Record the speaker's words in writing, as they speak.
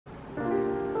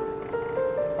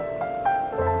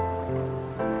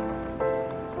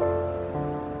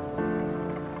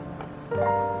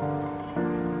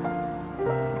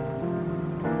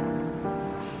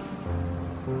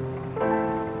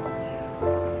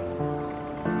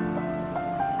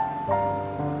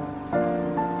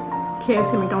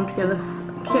KFC McDonald together.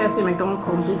 KFC McDonald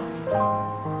combo.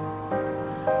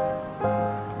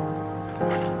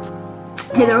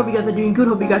 Hey there, hope you guys are doing good,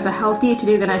 hope you guys are healthy.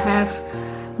 Today we're gonna have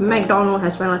McDonald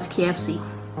as well as KFC.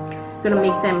 Gonna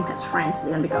make them as friends,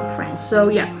 they're gonna become friends. So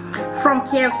yeah, from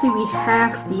KFC we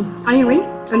have the onion ring,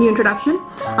 a new introduction.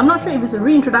 I'm not sure if it's a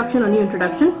reintroduction or new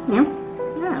introduction. Yeah,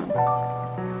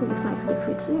 I think it's nicely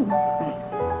fits in.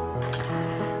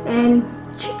 And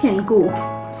chicken go.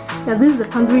 Yeah, this is the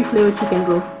tandoori flavor chicken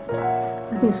go.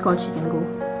 I think it's called chicken go.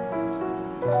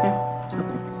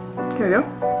 Okay, here we go.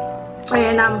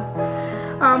 And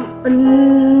a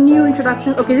new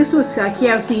introduction. Okay, this was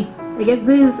KFC. Again,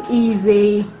 this is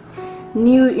a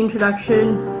new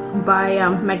introduction by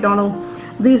McDonald.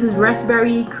 This is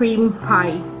raspberry cream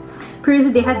pie.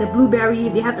 Previously they had the blueberry,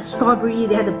 they had the strawberry,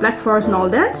 they had the black forest and all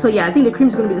that. So yeah, I think the cream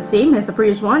is going to be the same as the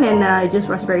previous one, and just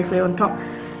raspberry flavor on top,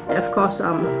 and of course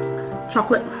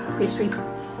chocolate pastry.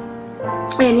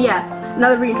 And yeah,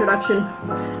 another reintroduction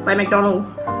by McDonald,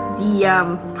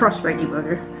 the prosperity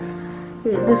burger.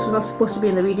 This was not supposed to be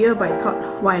in the video, but I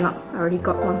thought, why not? I already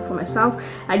got one for myself.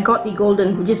 I got the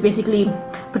golden, which is basically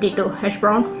potato hash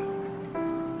brown.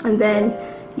 And then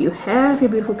you have your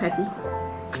beautiful patty.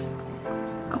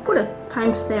 I'll put a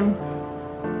timestamp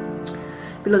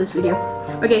below this video.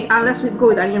 Okay, let's go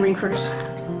with the onion ring first.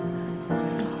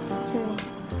 Okay.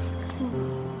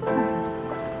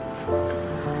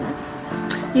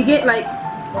 You get like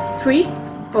 3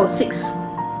 or 6.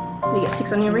 You get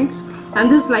 6 onion rings.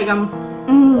 And this is like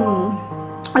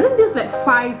I think this is like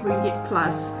 5 ringgit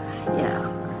plus. Yeah.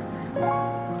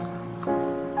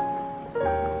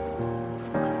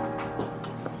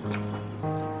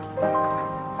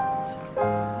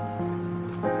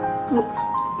 Oops.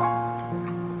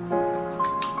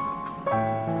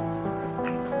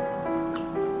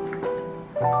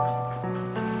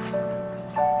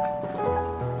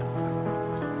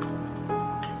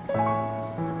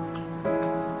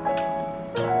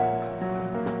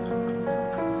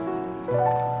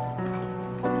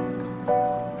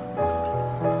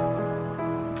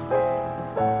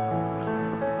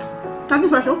 Nothing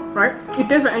special, right? It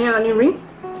tastes like any other onion ring.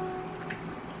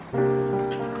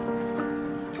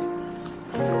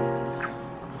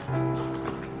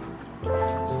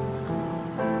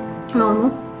 Normal.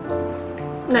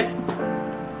 Like,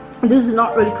 this is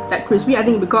not really that crispy. I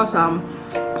think because it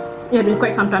had been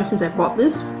quite some time since I bought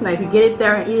this. Like, if you get it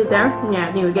there and eat it there, yeah,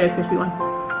 I think you'll get a crispy one.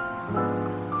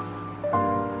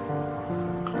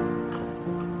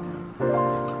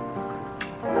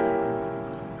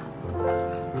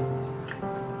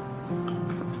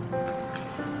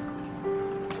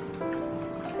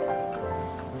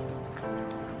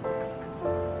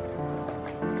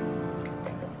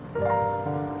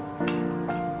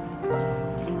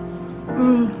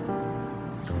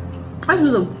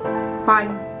 Actually, the pie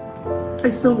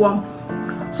is still warm.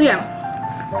 So yeah,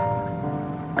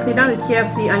 we're done with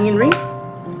KFC onion ring.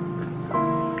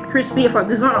 Crispy.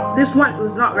 This one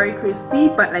was not very crispy,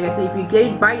 but like I said, if you get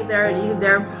it, buy it there and eat it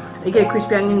there, you get a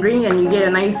crispy onion ring and you get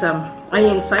a nice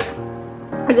onion inside.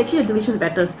 It's actually a delicious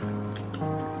batter.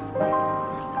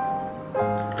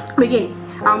 But again,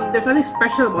 there's nothing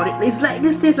special about it. It's like,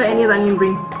 this tastes like any other onion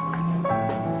ring.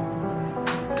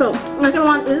 So second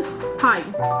one is pie.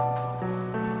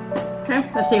 Okay,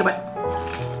 let's take a bite.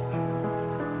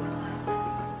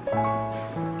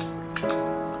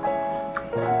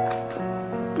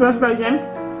 Raspberry jam.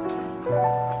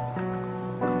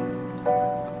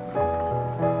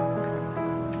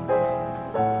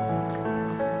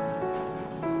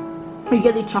 You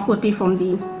get the chocolatey from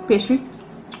the pastry.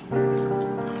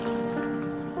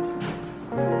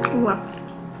 Wow.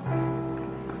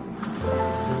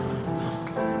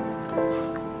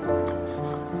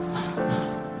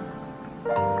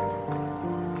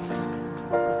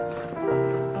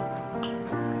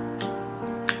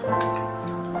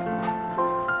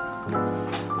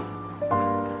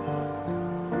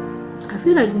 I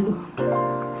feel like the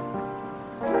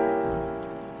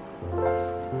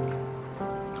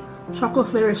chocolate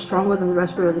flavor is stronger than the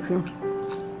raspberry or the cream.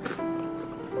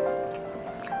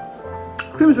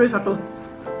 Cream is very subtle.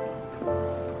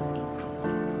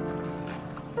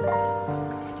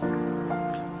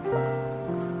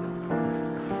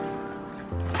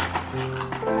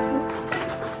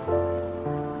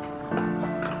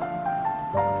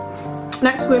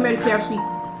 Next, we made KFC.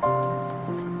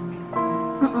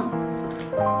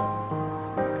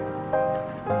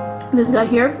 This guy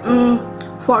here,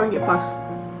 4 ringgit plus.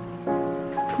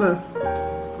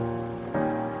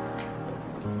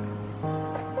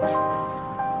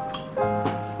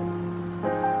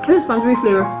 This is tandoori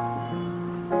flavor.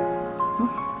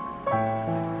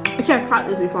 Actually, I tried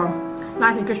this before.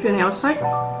 Nice and crispy on the outside,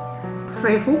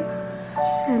 flavorful,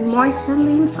 and moist on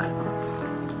the inside.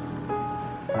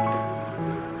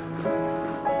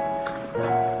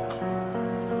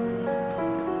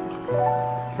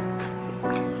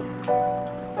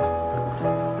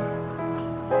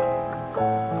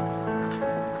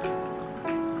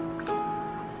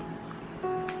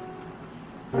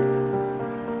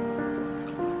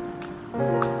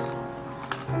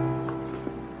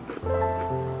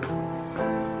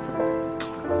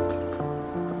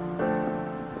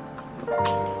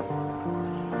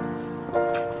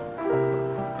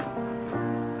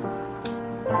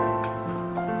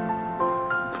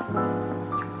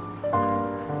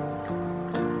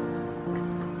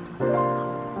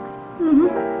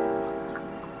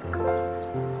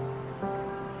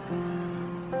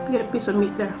 Get a piece of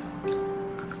meat there.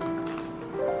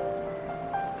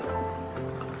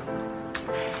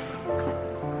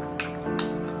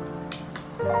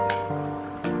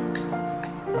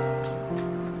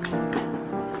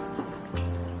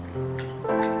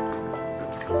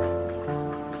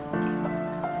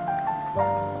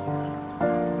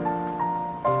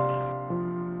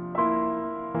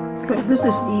 Okay, this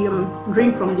is the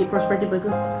drink from the Prosperity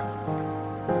Burger.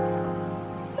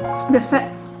 The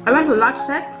set, I went for the large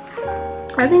set.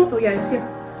 I think, oh yeah, it's here.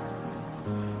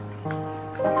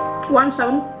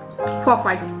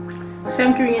 1745.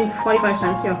 7.45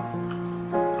 cents, yeah.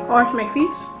 Orange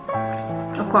McFeast.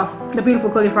 Of course, the beautiful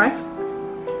curly fries.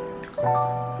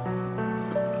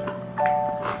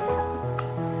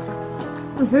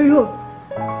 And here you go.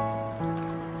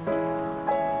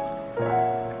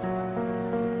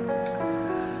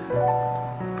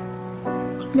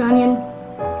 The onion,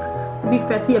 beef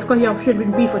patty, of course the option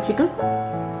with beef or chicken.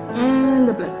 And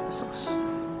the black pepper sauce.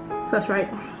 That's right.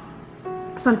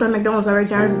 Sometimes McDonald's are very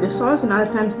generous with their sauce, and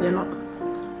other times they're not.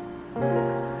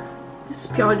 This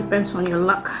purely depends on your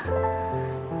luck.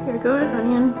 Here we go,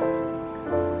 onion,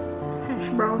 hash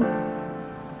brown,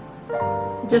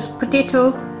 just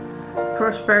potato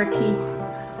Prosperity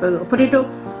Burger,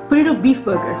 potato beef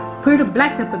burger, potato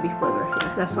black pepper beef burger.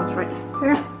 Yeah, that sounds right.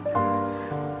 Here,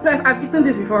 I've eaten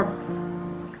this before.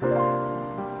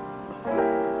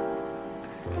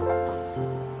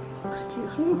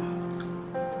 Excuse me.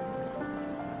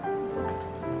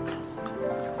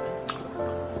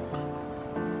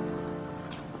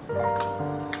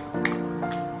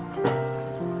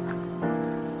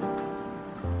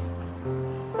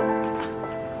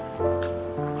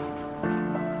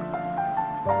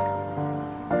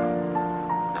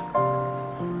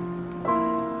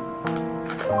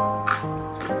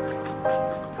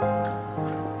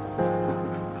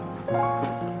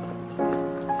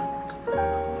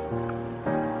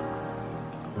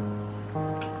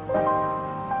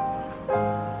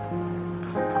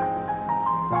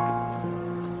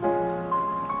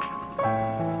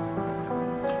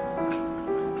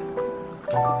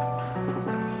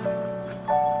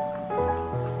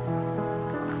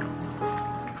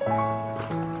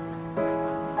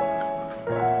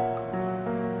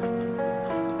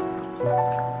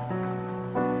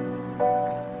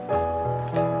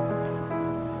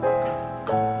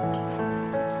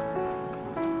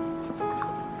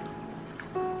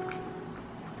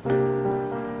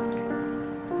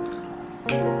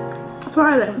 So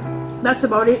that's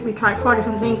about it. We tried 4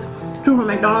 different things. 2 from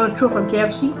McDonald's, 2 from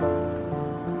KFC.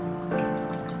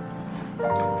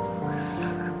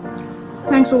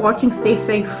 Thanks for watching. Stay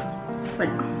safe.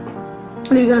 Right.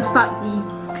 We're gonna start the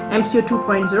MCO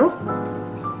 2.0.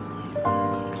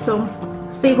 So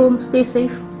stay home, stay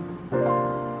safe.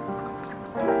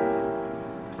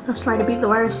 Let's try to beat the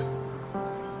virus.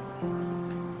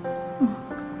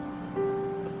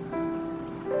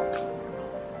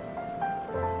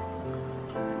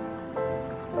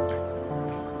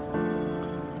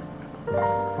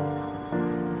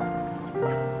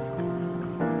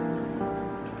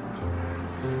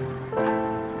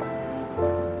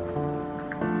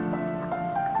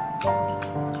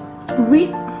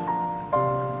 With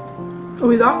or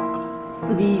without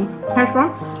the hash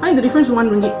brown, I think the difference is 1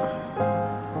 ringgit.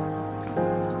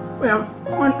 Yeah,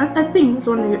 I think it's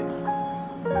 1 ringgit.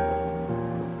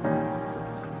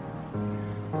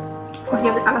 Of course,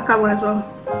 you have the a la carte one as well.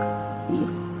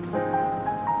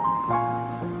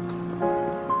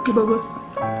 The burger.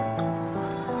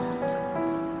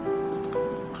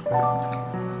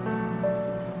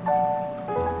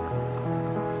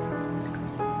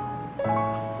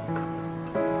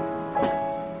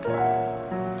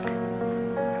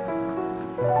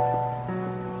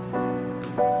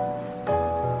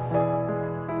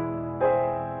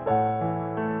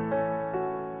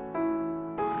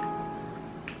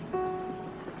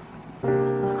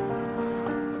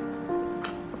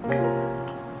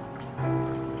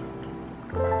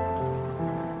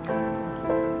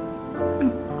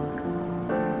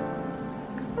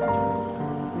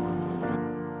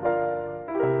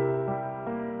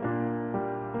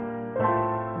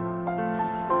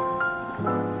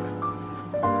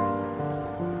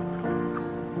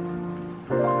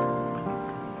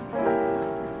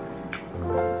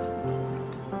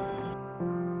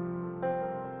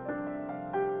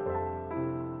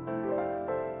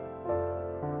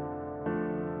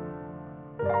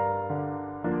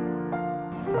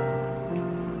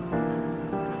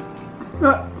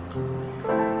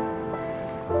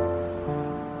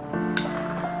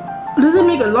 doesn't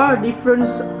make a lot of difference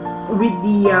with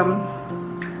the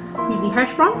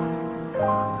hash brown.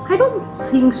 I don't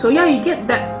think so. Yeah, you get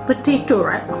that potato,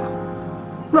 right?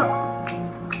 But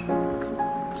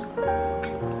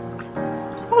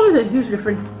oh, there's a huge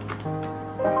difference.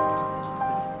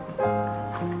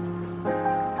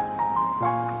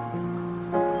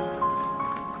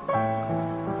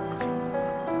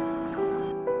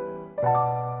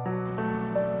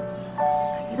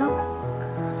 Check it out.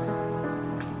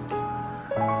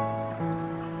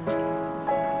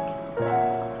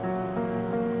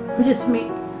 We just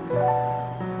made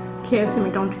KFC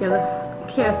McDonald together.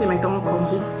 KFC McDonald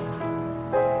combo.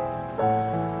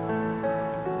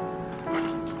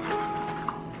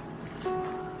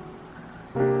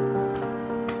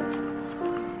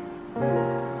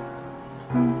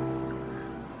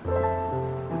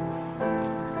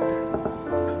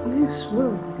 This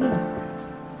will be.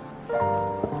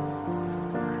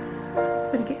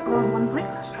 Gonna get all in one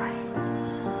bite. Let's try.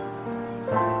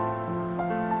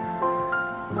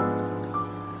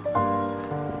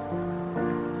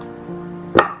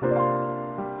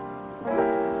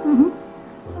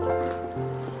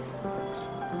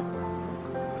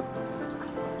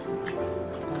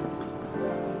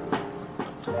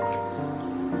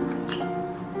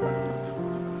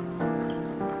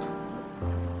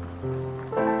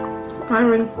 Onion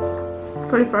ring,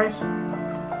 curly fries.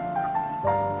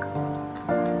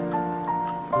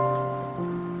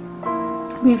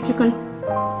 Beef chicken.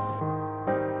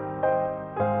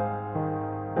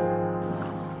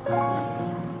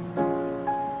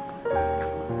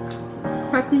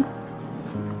 Happy.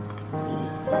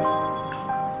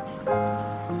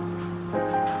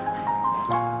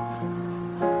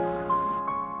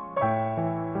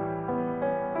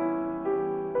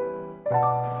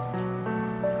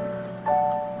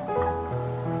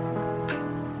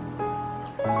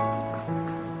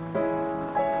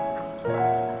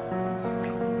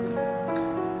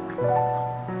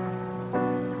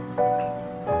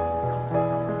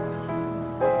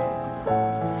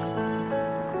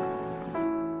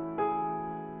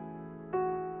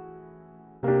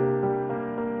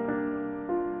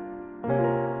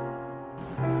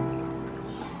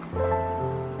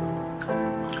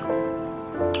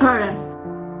 Alright.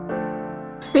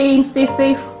 Stay in, stay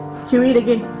safe. Till we meet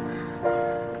again.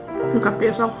 Look after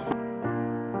yourself.